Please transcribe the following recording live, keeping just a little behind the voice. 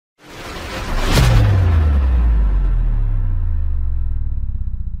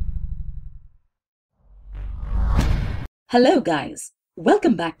Hello guys,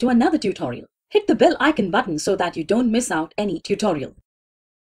 welcome back to another tutorial. Hit the bell icon button so that you don't miss out any tutorial.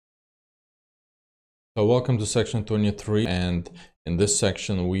 So welcome to section 23, and in this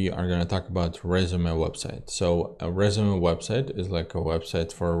section we are going to talk about resume website. So a resume website is like a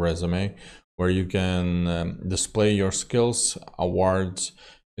website for a resume where you can display your skills, awards,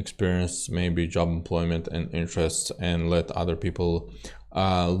 experience, maybe job employment and interests, and let other people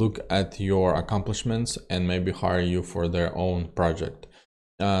look at your accomplishments and maybe hire you for their own project.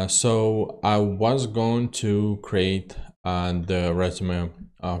 So I was going to create the resume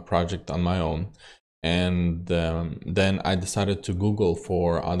project on my own. And then I decided to Google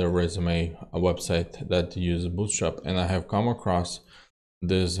for other resume website that use Bootstrap, and I have come across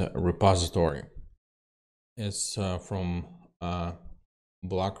this repository. It's from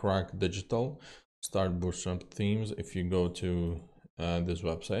BlackRock Digital, Start Bootstrap Themes. If you go to this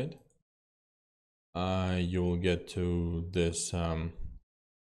website, you will get to this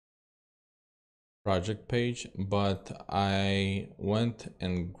project page, but I went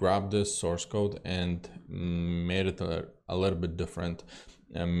and grabbed this source code and made it a little bit different,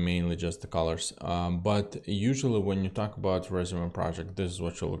 mainly just the colors. But usually when you talk about resume project, this is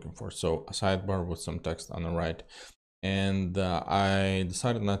what you're looking for. So a sidebar with some text on the right. And I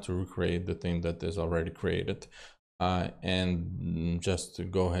decided not to recreate the thing that is already created and just to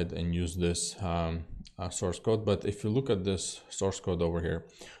go ahead and use this source code. But if you look at this source code over here,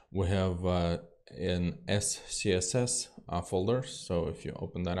 we have in SCSS folder. So if you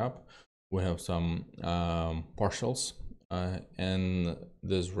open that up, we have some partials and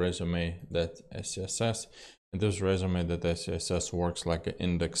this resume.scss. And this resume.scss works like an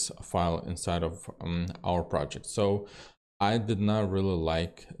index file inside of our project. So I did not really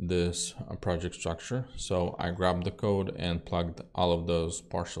like this project structure, so I grabbed the code and plugged all of those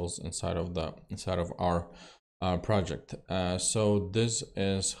partials inside of our project. So this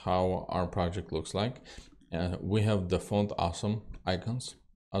is how our project looks like. We have the font awesome icons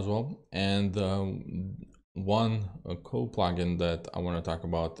as well, and one cool plugin that I want to talk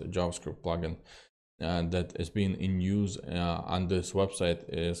about, the JavaScript plugin that is being in use on this website,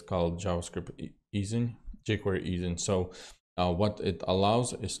 is called JavaScript Easing, Jquery Easing. So what it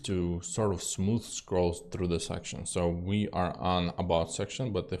allows is to sort of smooth scroll through the section. So we are on about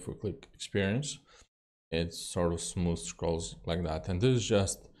section, but if we click experience, it sort of smooth scrolls like that. And this is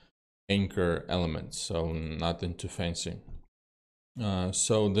just anchor elements, so nothing too fancy.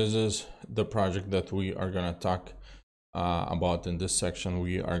 So this is the project that we are gonna talk about in this section.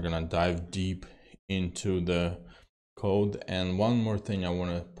 We are gonna dive deep into the code. And one more thing I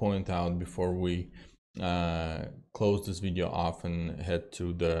want to point out before we close this video off and head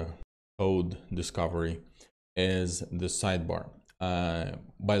to the code discovery is the sidebar.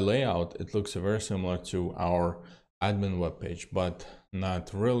 By layout, it looks very similar to our admin web page, but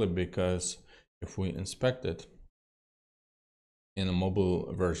not really, because if we inspect it in a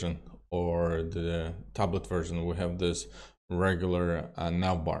mobile version or the tablet version, we have this regular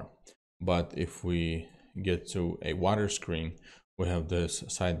nav bar. But if we get to a water screen, we have this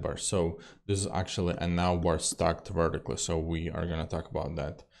sidebar. So this is actually a nav bar stacked vertically. So we are going to talk about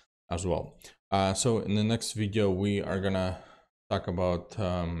that as well. So in the next video, we are going to talk about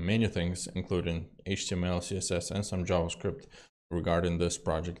many things, including HTML, CSS, and some JavaScript regarding this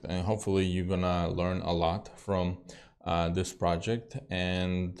project. And hopefully you're going to learn a lot from this project,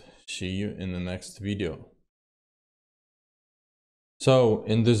 and see you in the next video. So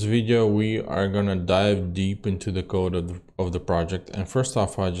in this video, we are gonna dive deep into the code of the project. And first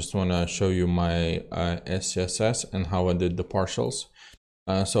off, I just wanna show you my SCSS and how I did the partials.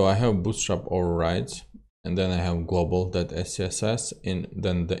 So I have Bootstrap overrides, and then I have global.scss, and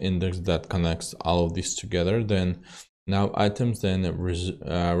then the index that connects all of these together, then now items, then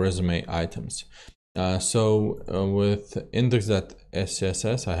resume items. With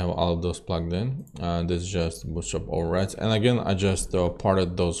index.scss, I have all of those plugged in. This is just Bootstrap overrides, and again, I just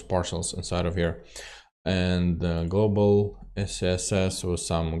parted those partials inside of here. And global SCSS with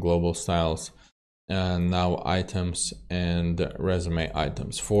some global styles, and now items and resume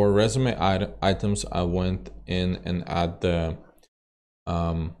items. For resume items, I went in and add the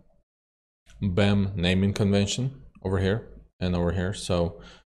BEM naming convention over here and over here, so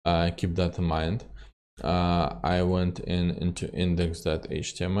keep that in mind. I went into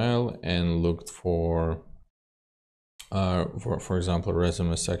index.html and looked for example,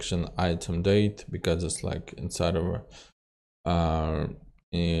 resume section item date, because it's like inside of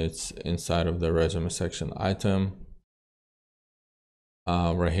it's inside of the resume section item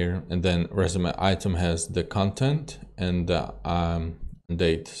right here. And then resume item has the content and the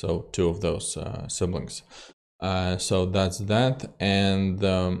date, so two of those siblings. So that's that. And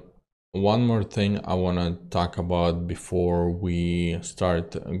one more thing I want to talk about before we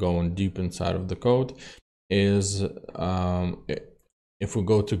start going deep inside of the code is if we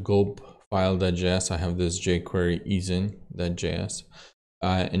go to gulp file.js, I have this Jquery Easing.js.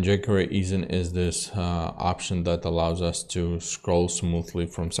 And Jquery Easing is this option that allows us to scroll smoothly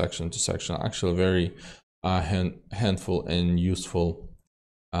from section to section. Actually, very handful and useful,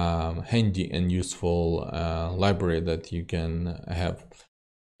 handy and useful library that you can have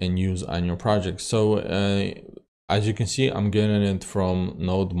and use on your project. So as you can see, I'm getting it from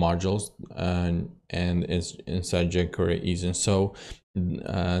node modules and it's inside Jquery Easing. So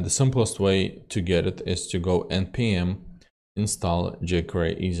the simplest way to get it is to go npm install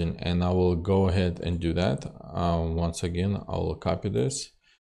Jquery Easing, and I will go ahead and do that. Once again, I will copy this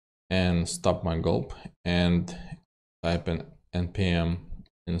and stop my gulp and type in npm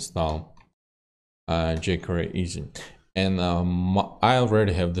install Jquery Easing. And I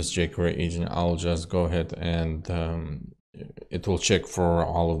already have this Jquery Easing. I'll just go ahead and it will check for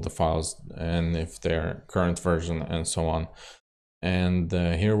all of the files and if they're current version and so on. And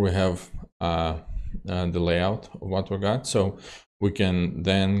here we have the layout of what we got. So we can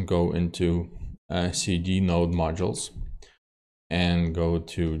then go into cd node modules and go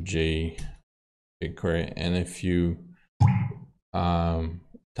to Jquery. And if you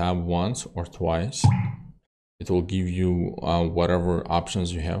tab once or twice, it will give you whatever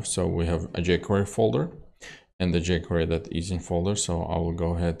options you have. So we have a Jquery folder and the Jquery.easing folder. So I will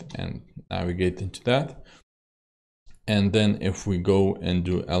go ahead and navigate into that. And then if we go and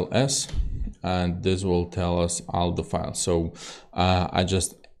do ls, this will tell us all the files. So I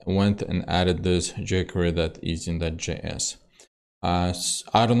just went and added this Jquery.easing.js.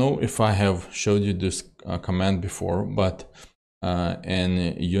 I don't know if I have showed you this command before, but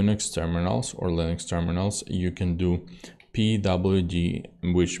in Unix terminals or Linux terminals, you can do pwd,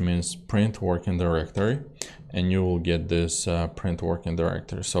 which means print working directory, and you will get this print working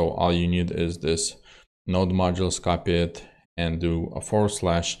directory. So all you need is this node modules, copy it and do a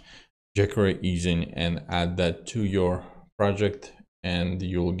 / Jquery Easing and add that to your project, and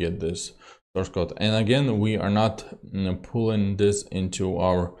you will get this source code. And again, we are not pulling this into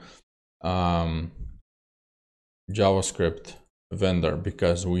our JavaScript vendor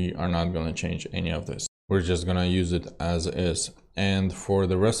because we are not going to change any of this. We're just going to use it as is. And for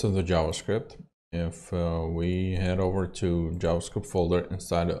the rest of the JavaScript, if we head over to JavaScript folder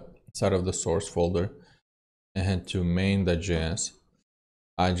inside of the source folder and head to main.js,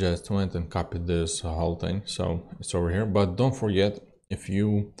 I just went and copied this whole thing, so it's over here. But don't forget, if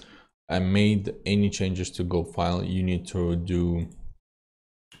you made any changes to Go file, you need to do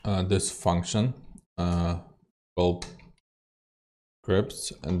this function gulp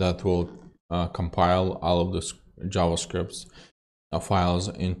scripts, and that will compile all of the JavaScripts files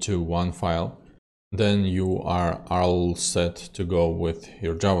into one file. Then you are all set to go with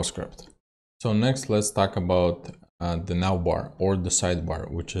your JavaScript. So next, let's talk about the Nav Bar or the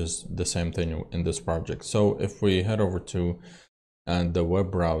Sidebar, which is the same thing in this project. So if we head over to the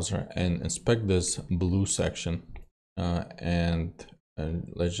web browser and inspect this blue section, and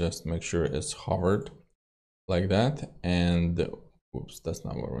let's just make sure it's hovered like that. And oops, that's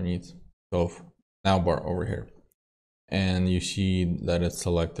not what we need. So Nav Bar over here, and you see that it's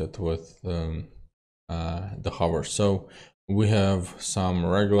selected with the hover. So we have some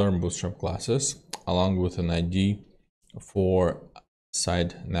regular Bootstrap classes along with an ID for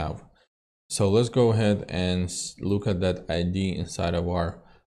side nav. So let's go ahead and look at that ID inside of our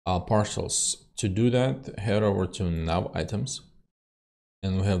parcels. To do that, head over to nav items,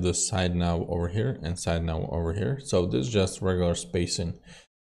 and we have the side nav over here and side nav over here. So this is just regular spacing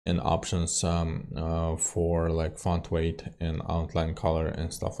and options for like font weight and outline color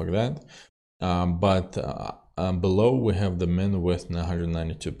and stuff like that. But below we have the min width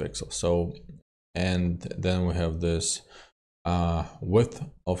 992 pixels. So, and then we have this width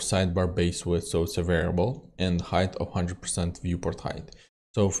of sidebar base width, so it's a variable, and height of 100% viewport height.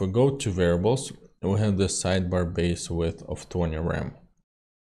 So if we go to variables, we have this sidebar base width of 20 rem,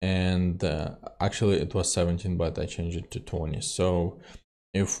 and actually it was 17, but I changed it to 20. So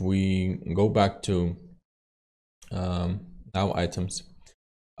if we go back to now items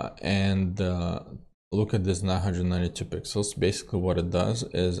and look at this 992 pixels, basically what it does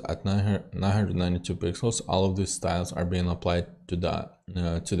is at 992 pixels, all of these styles are being applied to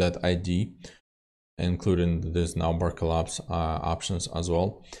that ID, including this Nav Bar collapse options as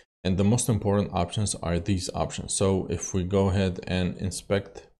well. And the most important options are these options. So if we go ahead and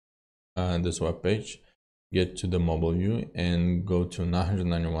inspect this web page, get to the mobile view and go to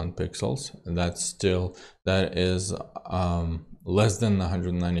 991 pixels, that is less than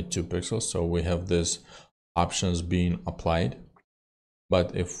 192 pixels, so we have this options being applied.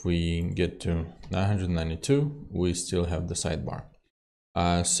 But if we get to 992, we still have the sidebar.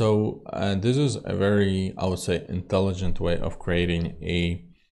 This is a very, I would say, intelligent way of creating a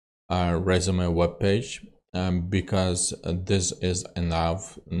resume web page, because this is a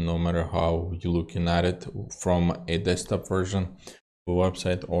nav, no matter how you're looking at it, from a desktop version of a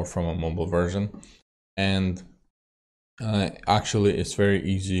website or from a mobile version. And actually, it's very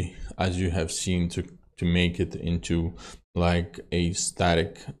easy, as you have seen, to make it into like a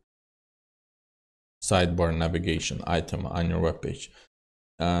static sidebar navigation item on your web page.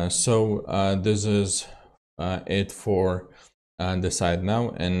 This is it for the site now,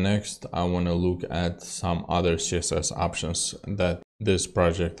 and next I want to look at some other CSS options that this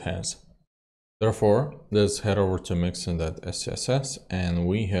project has. Therefore, let's head over to mixin.scss, and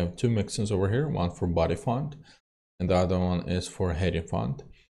we have two mixins over here, one for body font and the other one is for heading font.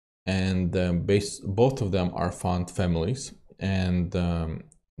 And both of them are font families, and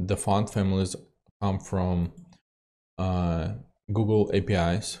the font families come from Google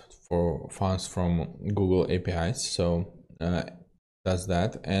APIs, for fonts from Google APIs. So that's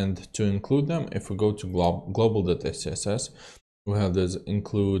that. And to include them, if we go to global.scss, we have this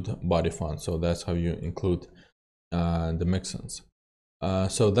include body font. So that's how you include the mixins.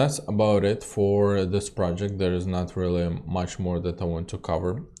 So that's about it for this project. There is not really much more that I want to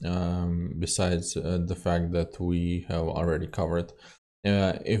cover, besides the fact that we have already covered.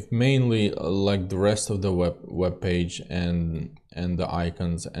 If mainly like the rest of the web page and the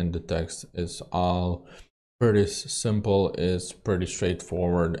icons and the text is all pretty simple, is pretty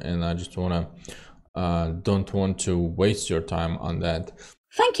straightforward, and I just don't want to waste your time on that.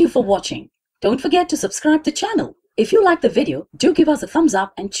 Thank you for watching. Don't forget to subscribe to the channel. If you like the video, do give us a thumbs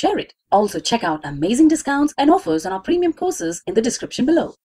up and share it. Also check out amazing discounts and offers on our premium courses in the description below.